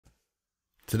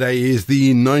Today is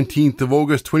the 19th of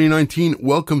August 2019.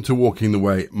 Welcome to Walking the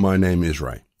Way. My name is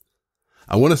Ray.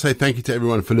 I want to say thank you to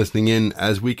everyone for listening in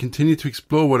as we continue to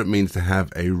explore what it means to have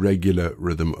a regular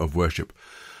rhythm of worship.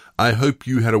 I hope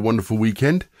you had a wonderful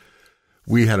weekend.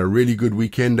 We had a really good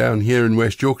weekend down here in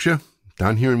West Yorkshire.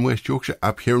 Up here in West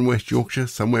Yorkshire,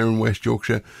 somewhere in West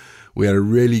Yorkshire. We had a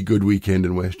really good weekend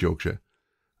in West Yorkshire.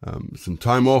 Some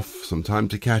time off, some time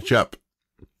to catch up.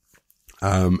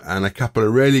 And a couple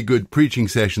of really good preaching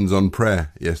sessions on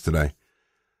prayer yesterday.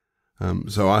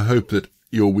 So I hope that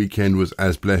your weekend was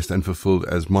as blessed and fulfilled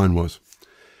as mine was.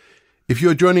 If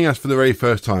you're joining us for the very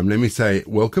first time, let me say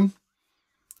welcome.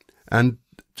 And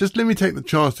just let me take the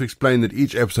chance to explain that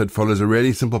each episode follows a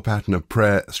really simple pattern of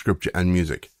prayer, scripture, and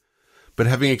music. But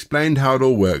having explained how it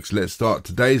all works, let's start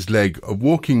today's leg of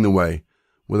Walking the Way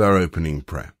with our opening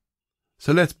prayer.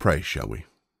 So let's pray, shall we?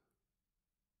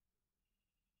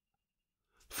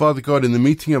 Father God, in the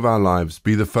meeting of our lives,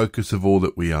 be the focus of all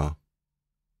that we are.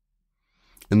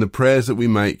 In the prayers that we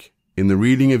make, in the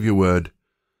reading of your word,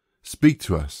 speak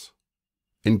to us,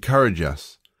 encourage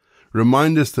us,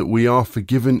 remind us that we are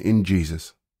forgiven in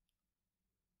Jesus.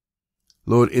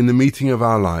 Lord, in the meeting of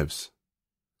our lives,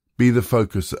 be the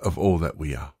focus of all that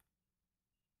we are.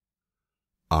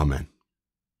 Amen.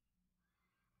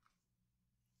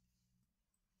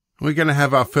 We're going to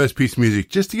have our first piece of music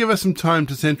just to give us some time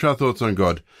to center our thoughts on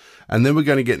God. And then we're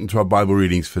going to get into our Bible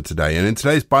readings for today. And in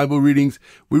today's Bible readings,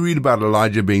 we read about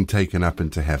Elijah being taken up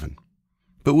into heaven.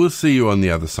 But we'll see you on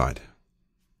the other side.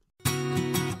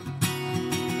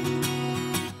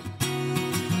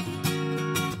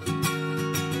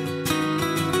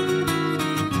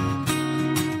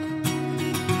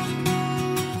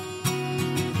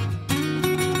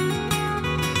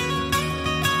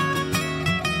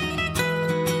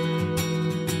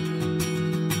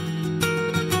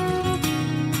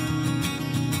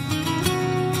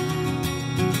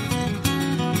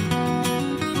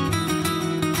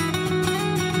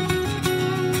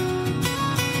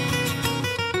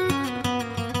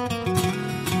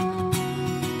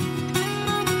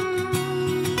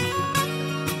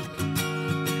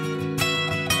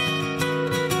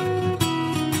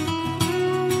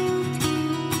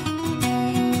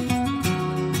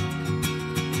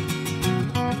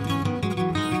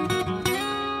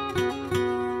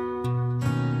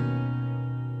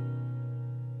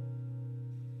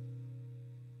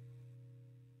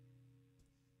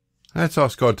 Let's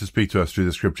ask God to speak to us through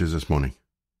the scriptures this morning.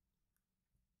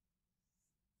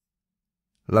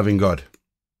 Loving God,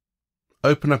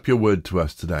 open up your word to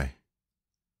us today.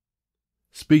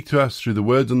 Speak to us through the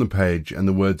words on the page and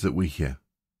the words that we hear.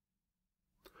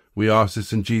 We ask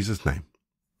this in Jesus' name.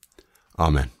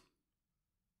 Amen.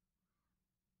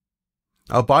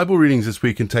 Our Bible readings this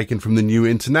week are taken from the New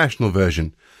International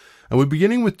Version, and we're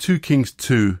beginning with 2 Kings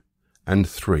 2 and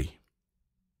 3.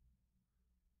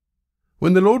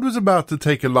 When the Lord was about to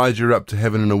take Elijah up to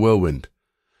heaven in a whirlwind,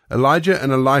 Elijah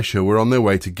and Elisha were on their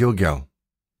way to Gilgal.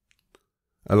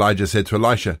 Elijah said to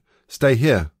Elisha, "Stay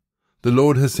here. The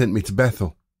Lord has sent me to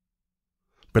Bethel."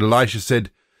 But Elisha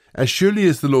said, "As surely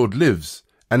as the Lord lives,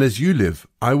 and as you live,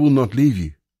 I will not leave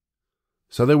you."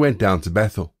 So they went down to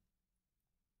Bethel.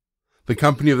 The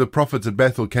company of the prophets at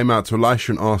Bethel came out to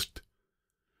Elisha and asked,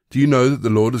 "Do you know that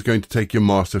the Lord is going to take your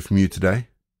master from you today?"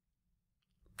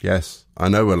 "Yes, I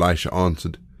know," Elisha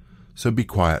answered, "so be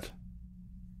quiet."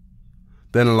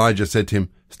 Then Elijah said to him,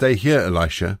 "Stay here,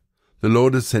 Elisha. The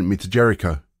Lord has sent me to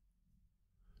Jericho."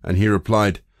 And he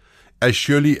replied, "As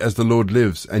surely as the Lord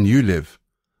lives and you live,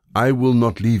 I will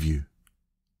not leave you."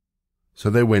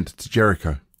 So they went to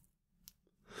Jericho.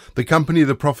 The company of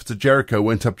the prophets at Jericho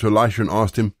went up to Elisha and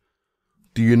asked him,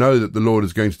 "Do you know that the Lord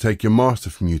is going to take your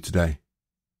master from you today?"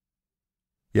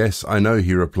 "Yes, I know,"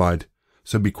 he replied,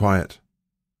 "so be quiet."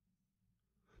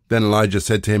 Then Elijah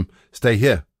said to him, "Stay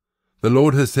here. The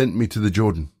Lord has sent me to the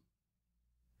Jordan."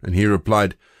 And he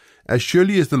replied, "As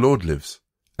surely as the Lord lives,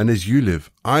 and as you live,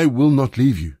 I will not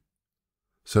leave you."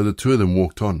 So the two of them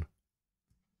walked on.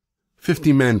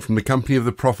 50 men from the company of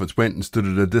the prophets went and stood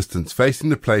at a distance,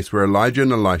 facing the place where Elijah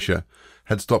and Elisha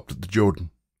had stopped at the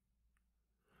Jordan.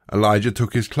 Elijah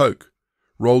took his cloak,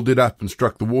 rolled it up, and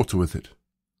struck the water with it.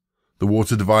 The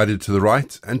water divided to the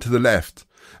right and to the left,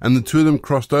 and the two of them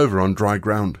crossed over on dry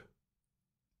ground.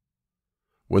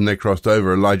 When they crossed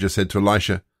over, Elijah said to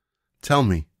Elisha, "Tell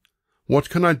me, what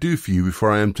can I do for you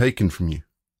before I am taken from you?"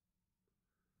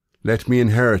 "Let me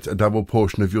inherit a double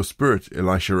portion of your spirit,"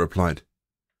 Elisha replied.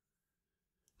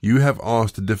 "You have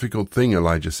asked a difficult thing,"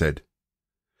 Elijah said.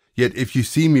 "Yet if you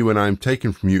see me when I am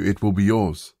taken from you, it will be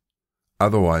yours.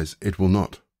 Otherwise it will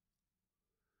not."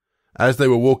 As they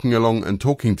were walking along and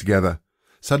talking together,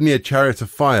 Suddenly a chariot of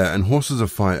fire and horses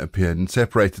of fire appeared and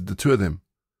separated the two of them.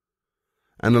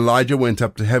 And Elijah went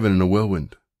up to heaven in a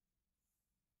whirlwind.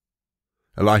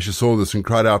 Elisha saw this and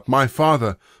cried out, my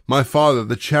father,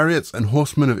 the chariots and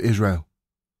horsemen of Israel.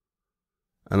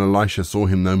 And Elisha saw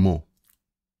him no more.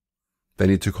 Then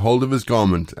he took hold of his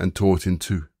garment and tore it in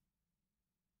two.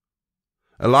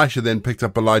 Elisha then picked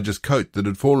up Elijah's coat that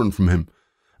had fallen from him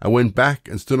and went back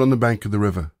and stood on the bank of the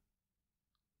river.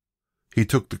 He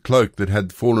took the cloak that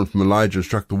had fallen from Elijah and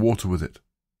struck the water with it.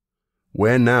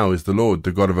 Where now is the Lord,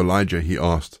 the God of Elijah? He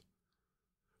asked.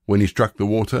 When he struck the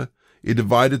water, it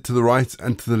divided to the right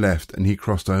and to the left, and he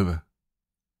crossed over.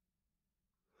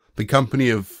 The company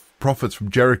of prophets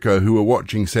from Jericho who were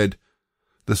watching said,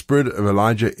 the spirit of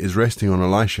Elijah is resting on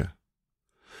Elisha.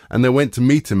 And they went to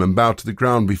meet him and bowed to the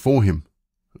ground before him.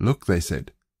 Look, they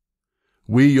said,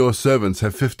 we, your servants,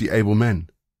 have 50 able men.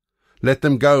 Let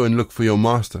them go and look for your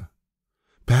master.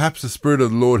 Perhaps the Spirit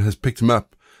of the Lord has picked him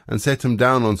up and set him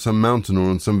down on some mountain or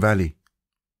on some valley.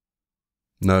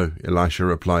 No, Elisha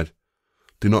replied,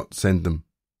 do not send them.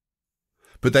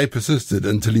 But they persisted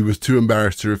until he was too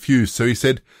embarrassed to refuse, so he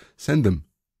said, send them.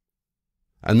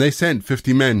 And they sent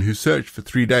 50 men who searched for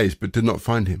 3 days but did not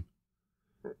find him.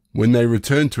 When they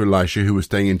returned to Elisha, who was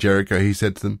staying in Jericho, he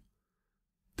said to them,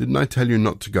 didn't I tell you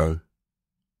not to go?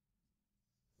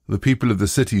 The people of the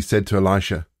city said to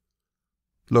Elisha,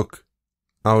 look,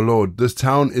 our Lord, this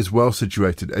town is well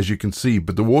situated, as you can see,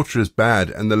 but the water is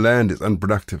bad and the land is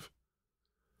unproductive.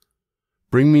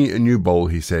 Bring me a new bowl,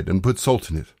 he said, and put salt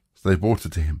in it. So they brought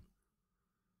it to him.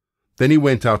 Then he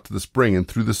went out to the spring and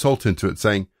threw the salt into it,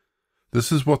 saying,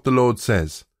 this is what the Lord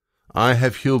says, I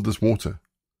have healed this water.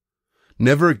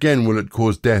 Never again will it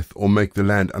cause death or make the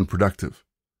land unproductive.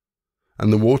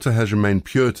 And the water has remained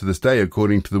pure to this day,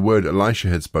 according to the word Elisha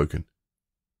had spoken.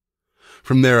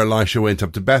 From there Elisha went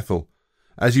up to Bethel.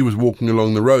 As he was walking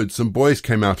along the road, some boys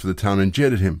came out of the town and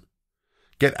jeered at him.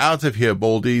 Get out of here,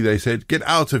 Baldy, they said. Get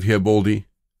out of here, Baldy.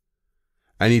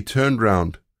 And he turned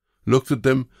round, looked at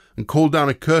them, and called down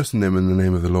a curse on them in the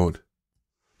name of the Lord.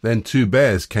 Then 2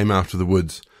 bears came out of the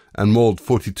woods and mauled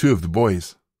 42 of the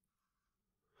boys.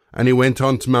 And he went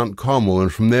on to Mount Carmel,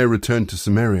 and from there returned to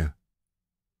Samaria.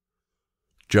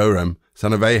 Joram,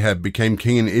 son of Ahab, became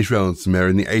king in Israel and Samaria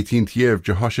in the 18th year of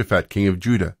Jehoshaphat, king of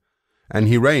Judah, and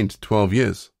he reigned 12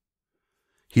 years.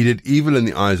 He did evil in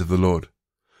the eyes of the Lord,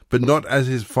 but not as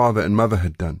his father and mother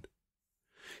had done.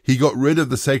 He got rid of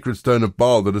the sacred stone of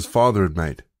Baal that his father had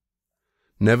made.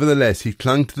 Nevertheless, he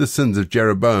clung to the sins of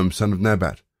Jeroboam, son of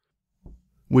Nebat,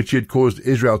 which he had caused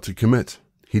Israel to commit.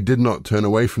 He did not turn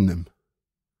away from them.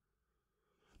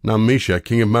 Now Mesha,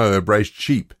 king of Moab, raised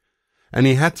sheep, and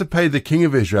he had to pay the king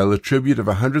of Israel a tribute of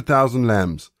 100,000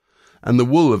 lambs, and the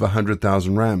wool of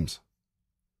 100,000 rams.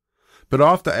 But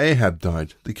after Ahab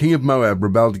died, the king of Moab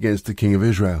rebelled against the king of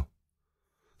Israel.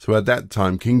 So at that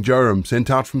time King Joram sent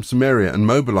out from Samaria and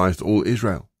mobilized all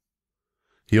Israel.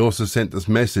 He also sent this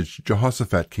message to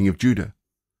Jehoshaphat, king of Judah.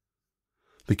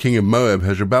 The king of Moab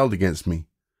has rebelled against me.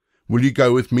 Will you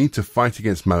go with me to fight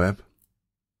against Moab?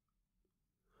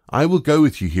 I will go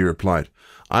with you, he replied.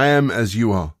 I am as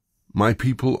you are. My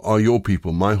people are your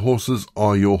people. My horses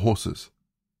are your horses.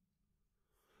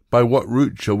 By what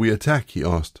route shall we attack? He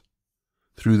asked.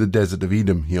 Through the desert of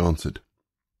Edom, he answered.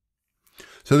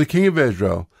 So the king of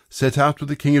Israel set out with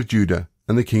the king of Judah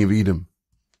and the king of Edom.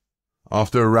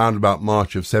 After a roundabout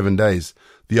march of 7 days,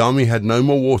 the army had no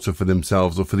more water for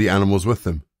themselves or for the animals with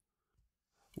them.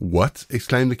 What?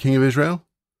 Exclaimed the king of Israel.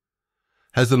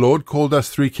 Has the Lord called us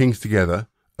 3 kings together,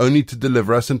 only to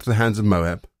deliver us into the hands of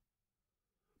Moab?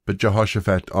 But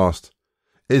Jehoshaphat asked,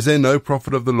 Is there no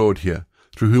prophet of the Lord here,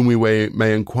 through whom we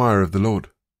may inquire of the Lord?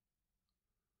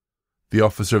 The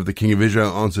officer of the king of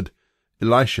Israel answered,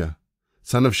 Elisha,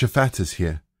 son of Shaphat, is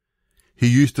here. He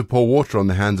used to pour water on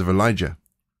the hands of Elijah.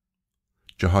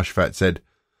 Jehoshaphat said,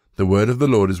 The word of the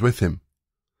Lord is with him.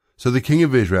 So the king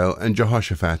of Israel and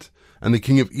Jehoshaphat and the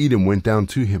king of Edom went down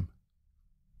to him.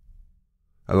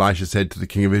 Elisha said to the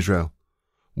king of Israel,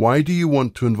 Why do you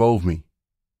want to involve me?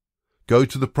 Go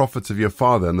to the prophets of your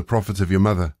father and the prophets of your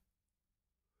mother.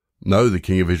 No, the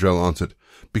king of Israel answered,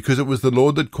 because it was the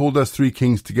Lord that called us 3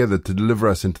 kings together to deliver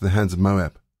us into the hands of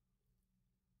Moab.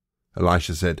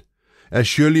 Elisha said, As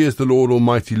surely as the Lord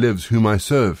Almighty lives, whom I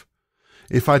serve,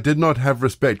 if I did not have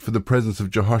respect for the presence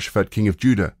of Jehoshaphat, king of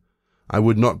Judah, I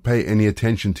would not pay any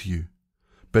attention to you.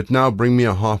 But now bring me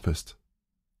a harpist.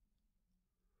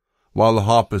 While the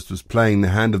harpist was playing, the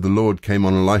hand of the Lord came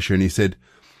on Elisha, and he said,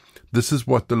 This is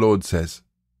what the Lord says.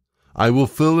 I will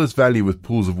fill this valley with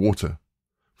pools of water.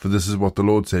 For this is what the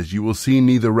Lord says, You will see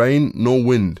neither rain nor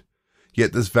wind,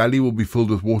 yet this valley will be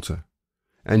filled with water.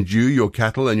 and you, your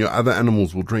cattle, and your other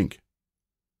animals will drink.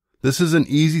 This is an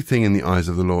easy thing in the eyes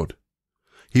of the Lord.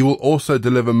 He will also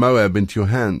deliver Moab into your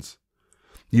hands.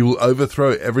 You will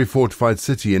overthrow every fortified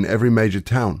city and every major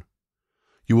town.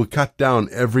 You will cut down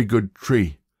every good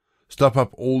tree, stop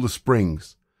up all the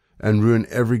springs, and ruin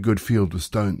every good field with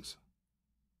stones.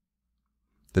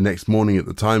 The next morning at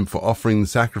the time for offering the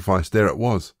sacrifice, there it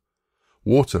was,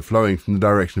 water flowing from the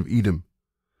direction of Edom,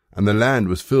 and the land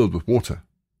was filled with water.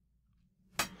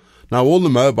 Now all the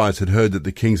Moabites had heard that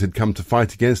the kings had come to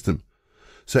fight against them,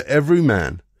 so every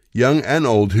man, young and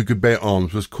old, who could bear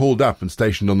arms was called up and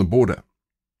stationed on the border.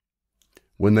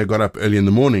 When they got up early in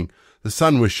the morning, the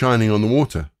sun was shining on the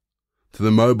water. To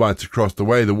the Moabites across the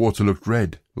way, the water looked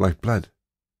red, like blood.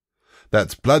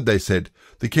 That's blood, they said.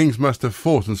 The kings must have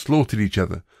fought and slaughtered each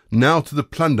other. Now to the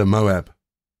plunder Moab.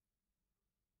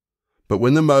 But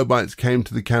when the Moabites came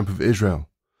to the camp of Israel,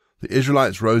 the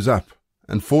Israelites rose up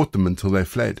and fought them until they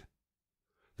fled.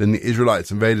 Then the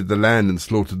Israelites invaded the land and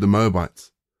slaughtered the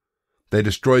Moabites. They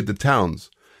destroyed the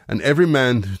towns, and every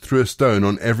man threw a stone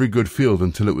on every good field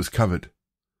until it was covered.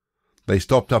 They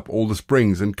stopped up all the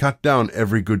springs and cut down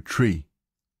every good tree.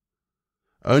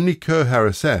 Only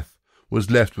Kir-Hareseth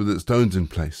was left with its stones in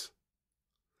place.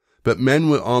 But men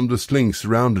were armed with slings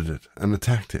surrounded it and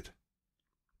attacked it.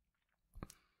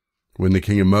 When the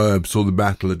king of Moab saw the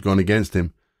battle had gone against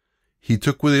him, he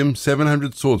took with him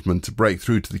 700 swordsmen to break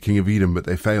through to the king of Edom, but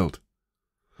they failed.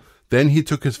 Then he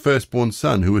took his firstborn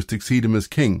son, who was to succeed him as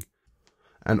king,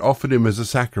 and offered him as a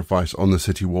sacrifice on the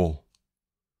city wall.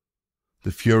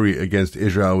 The fury against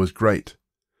Israel was great.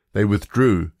 They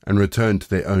withdrew and returned to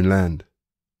their own land.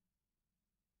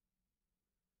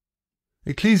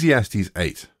 Ecclesiastes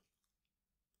 8.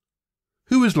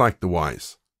 Who is like the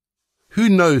wise? Who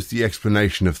knows the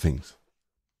explanation of things?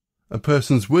 A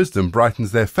person's wisdom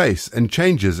brightens their face and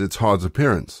changes its hard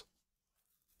appearance.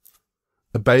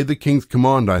 Obey the king's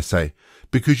command, I say,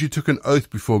 because you took an oath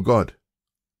before God.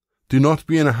 Do not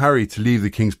be in a hurry to leave the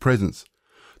king's presence.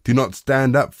 Do not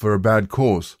stand up for a bad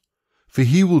cause, for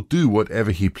he will do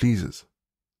whatever he pleases.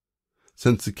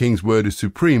 Since the king's word is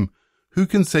supreme, who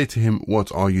can say to him,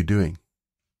 "What are you doing?"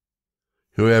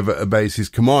 Whoever obeys his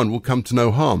command will come to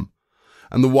no harm,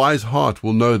 and the wise heart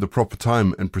will know the proper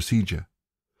time and procedure.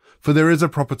 For there is a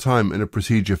proper time and a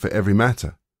procedure for every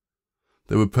matter,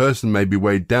 though a person may be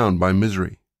weighed down by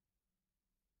misery.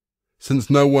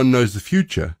 Since no one knows the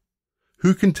future,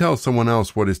 who can tell someone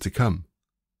else what is to come?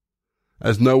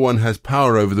 As no one has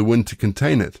power over the wind to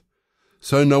contain it,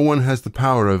 so no one has the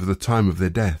power over the time of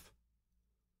their death.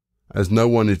 As no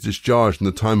one is discharged in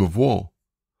the time of war,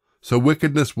 so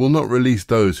wickedness will not release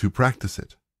those who practice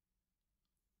it.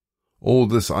 All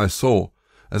this I saw,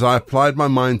 as I applied my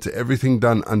mind to everything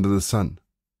done under the sun.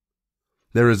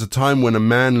 There is a time when a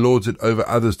man lords it over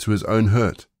others to his own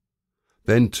hurt.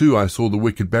 Then too I saw the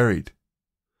wicked buried,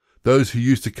 those who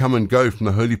used to come and go from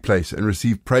the holy place and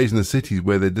receive praise in the cities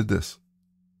where they did this.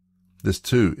 This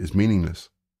too is meaningless.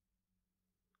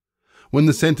 When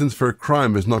the sentence for a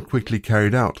crime is not quickly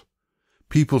carried out,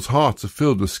 people's hearts are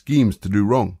filled with schemes to do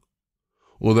wrong.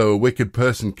 Although a wicked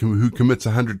person who commits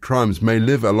 100 crimes may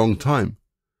live a long time,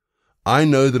 I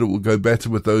know that it will go better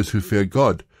with those who fear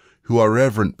God, who are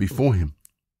reverent before him.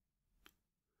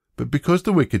 But because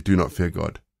the wicked do not fear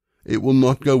God, it will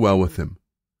not go well with them,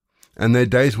 and their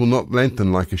days will not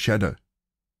lengthen like a shadow.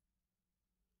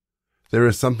 There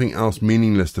is something else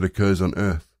meaningless that occurs on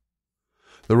earth.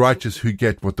 The righteous who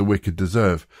get what the wicked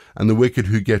deserve, and the wicked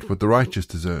who get what the righteous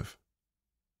deserve.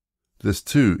 This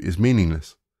too is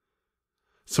meaningless.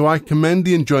 So I commend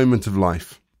the enjoyment of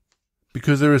life,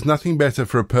 because there is nothing better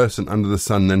for a person under the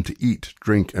sun than to eat,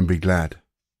 drink, and be glad.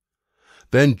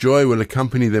 Then joy will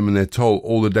accompany them in their toil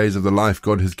all the days of the life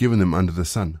God has given them under the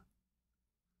sun.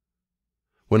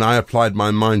 When I applied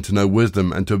my mind to know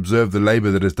wisdom and to observe the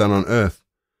labor that is done on earth,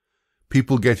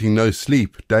 people getting no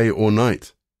sleep day or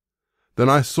night, then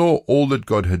I saw all that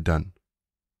God had done.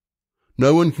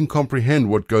 No one can comprehend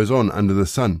what goes on under the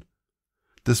sun.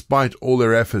 Despite all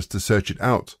their efforts to search it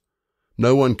out,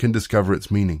 no one can discover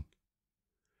its meaning.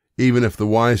 Even if the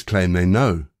wise claim they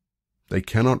know, they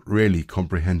cannot really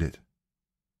comprehend it.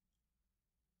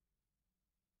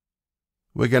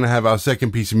 We're going to have our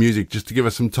second piece of music just to give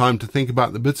us some time to think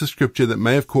about the bits of scripture that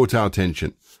may have caught our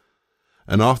attention.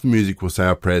 And after music, we'll say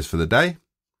our prayers for the day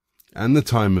and the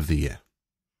time of the year.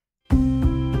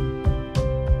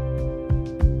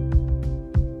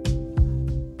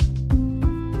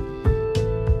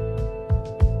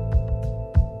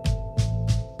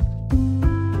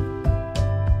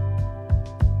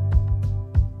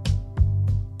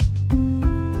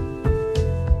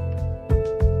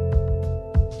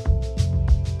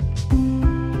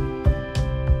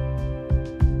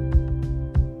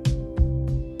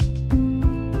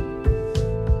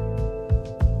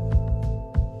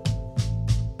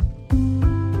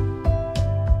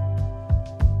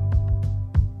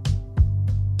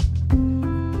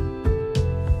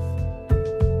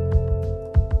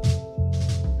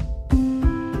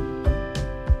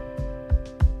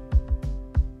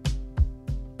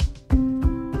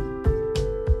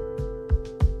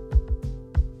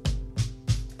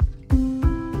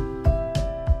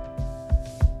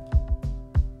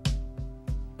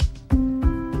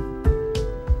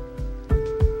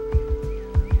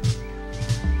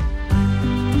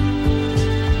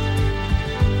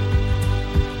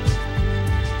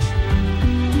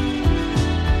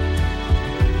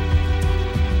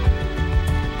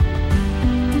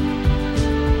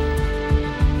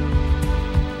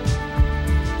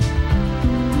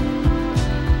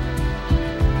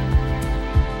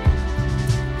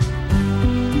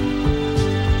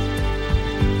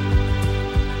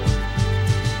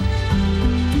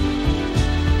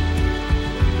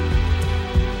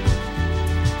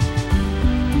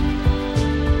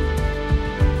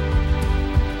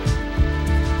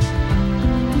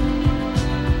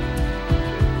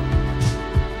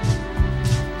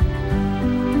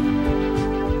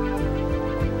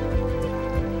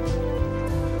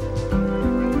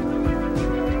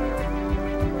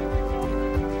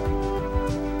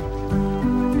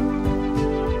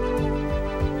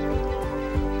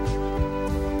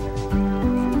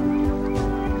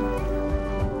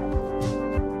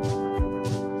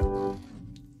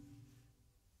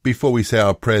 before we say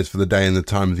our prayers for the day and the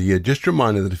time of the year, just a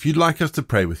reminder that if you'd like us to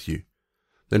pray with you,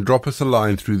 then drop us a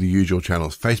line through the usual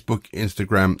channels: Facebook,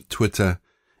 Instagram, Twitter,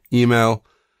 email.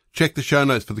 Check the show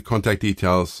notes for the contact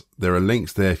details. There are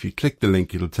links there. If you click the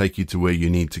link, it'll take you to where you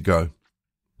need to go.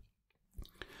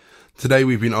 Today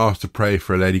we've been asked to pray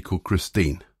for a lady called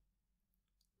Christine.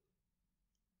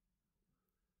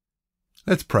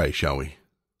 Let's pray, shall we?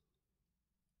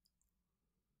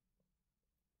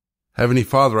 Heavenly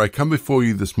Father, I come before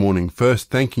you this morning, first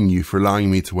thanking you for allowing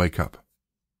me to wake up.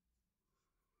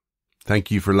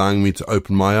 Thank you for allowing me to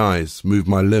open my eyes, move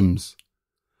my limbs,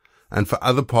 and for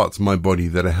other parts of my body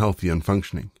that are healthy and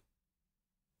functioning.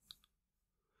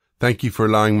 Thank you for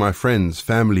allowing my friends,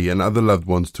 family, and other loved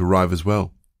ones to arrive as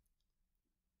well.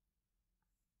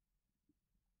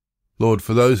 Lord,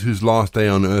 for those whose last day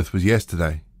on earth was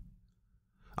yesterday,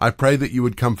 I pray that you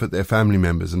would comfort their family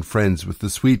members and friends with the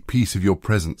sweet peace of your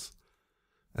presence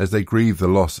as they grieve the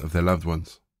loss of their loved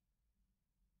ones.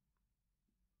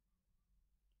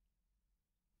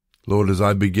 Lord, as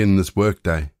I begin this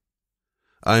workday,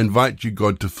 I invite you,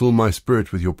 God, to fill my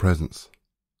spirit with your presence.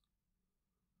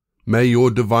 May your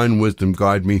divine wisdom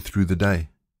guide me through the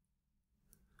day.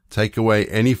 Take away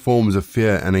any forms of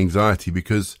fear and anxiety,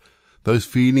 because those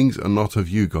feelings are not of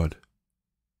you, God.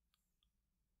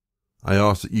 I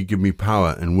ask that you give me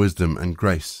power and wisdom and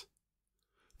grace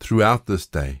throughout this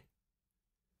day.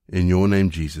 In your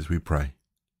name, Jesus, we pray.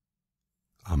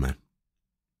 Amen.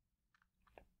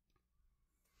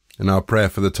 In our prayer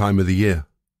for the time of the year,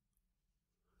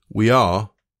 we are,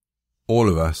 all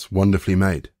of us, wonderfully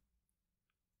made.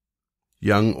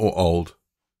 Young or old,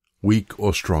 weak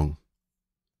or strong.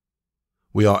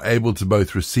 We are able to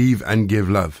both receive and give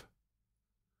love,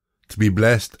 to be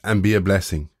blessed and be a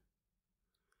blessing,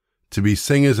 to be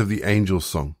singers of the angel's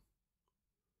song,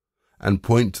 and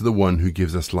point to the one who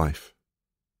gives us life.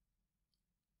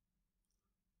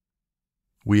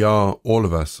 We are, all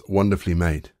of us, wonderfully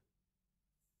made.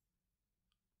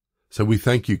 So we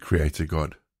thank you, Creator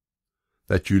God,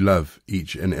 that you love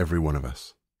each and every one of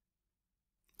us.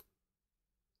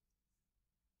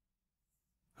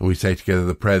 And we say together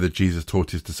the prayer that Jesus taught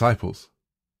his disciples.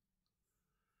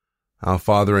 Our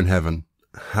Father in heaven,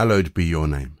 hallowed be your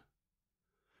name.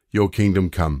 Your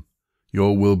kingdom come,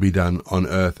 your will be done on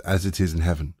earth as it is in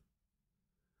heaven.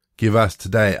 Give us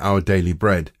today our daily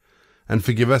bread, and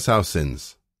forgive us our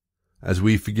sins, as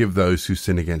we forgive those who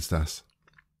sin against us.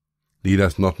 Lead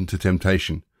us not into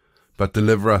temptation, but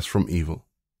deliver us from evil.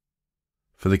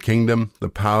 For the kingdom, the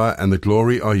power, and the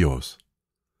glory are yours,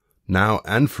 now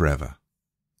and forever.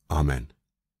 Amen.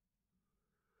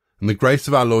 And the grace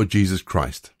of our Lord Jesus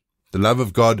Christ, the love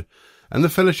of God, and the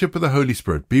fellowship of the Holy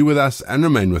Spirit be with us and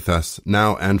remain with us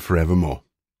now and forevermore.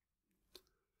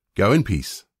 Go in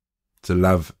peace to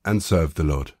love and serve the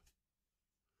Lord.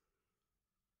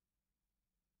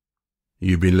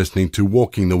 You've been listening to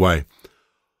Walking the Way.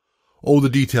 All the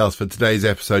details for today's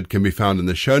episode can be found in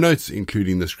the show notes,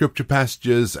 including the scripture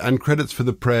passages and credits for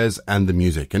the prayers and the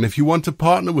music. And if you want to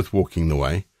partner with Walking the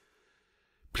Way,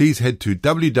 please head to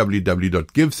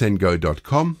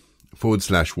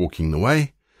www.givesendgo.com/Walking the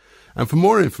Way. And for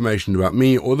more information about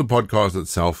me or the podcast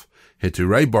itself, head to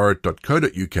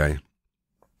ray.borrett.co.uk.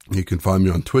 You can find me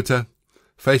on Twitter,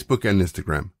 Facebook, and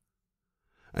Instagram.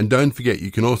 And don't forget,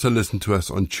 you can also listen to us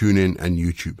on TuneIn and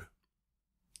YouTube.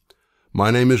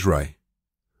 My name is Ray,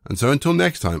 and so until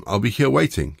next time, I'll be here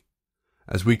waiting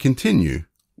as we continue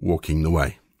walking the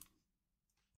way.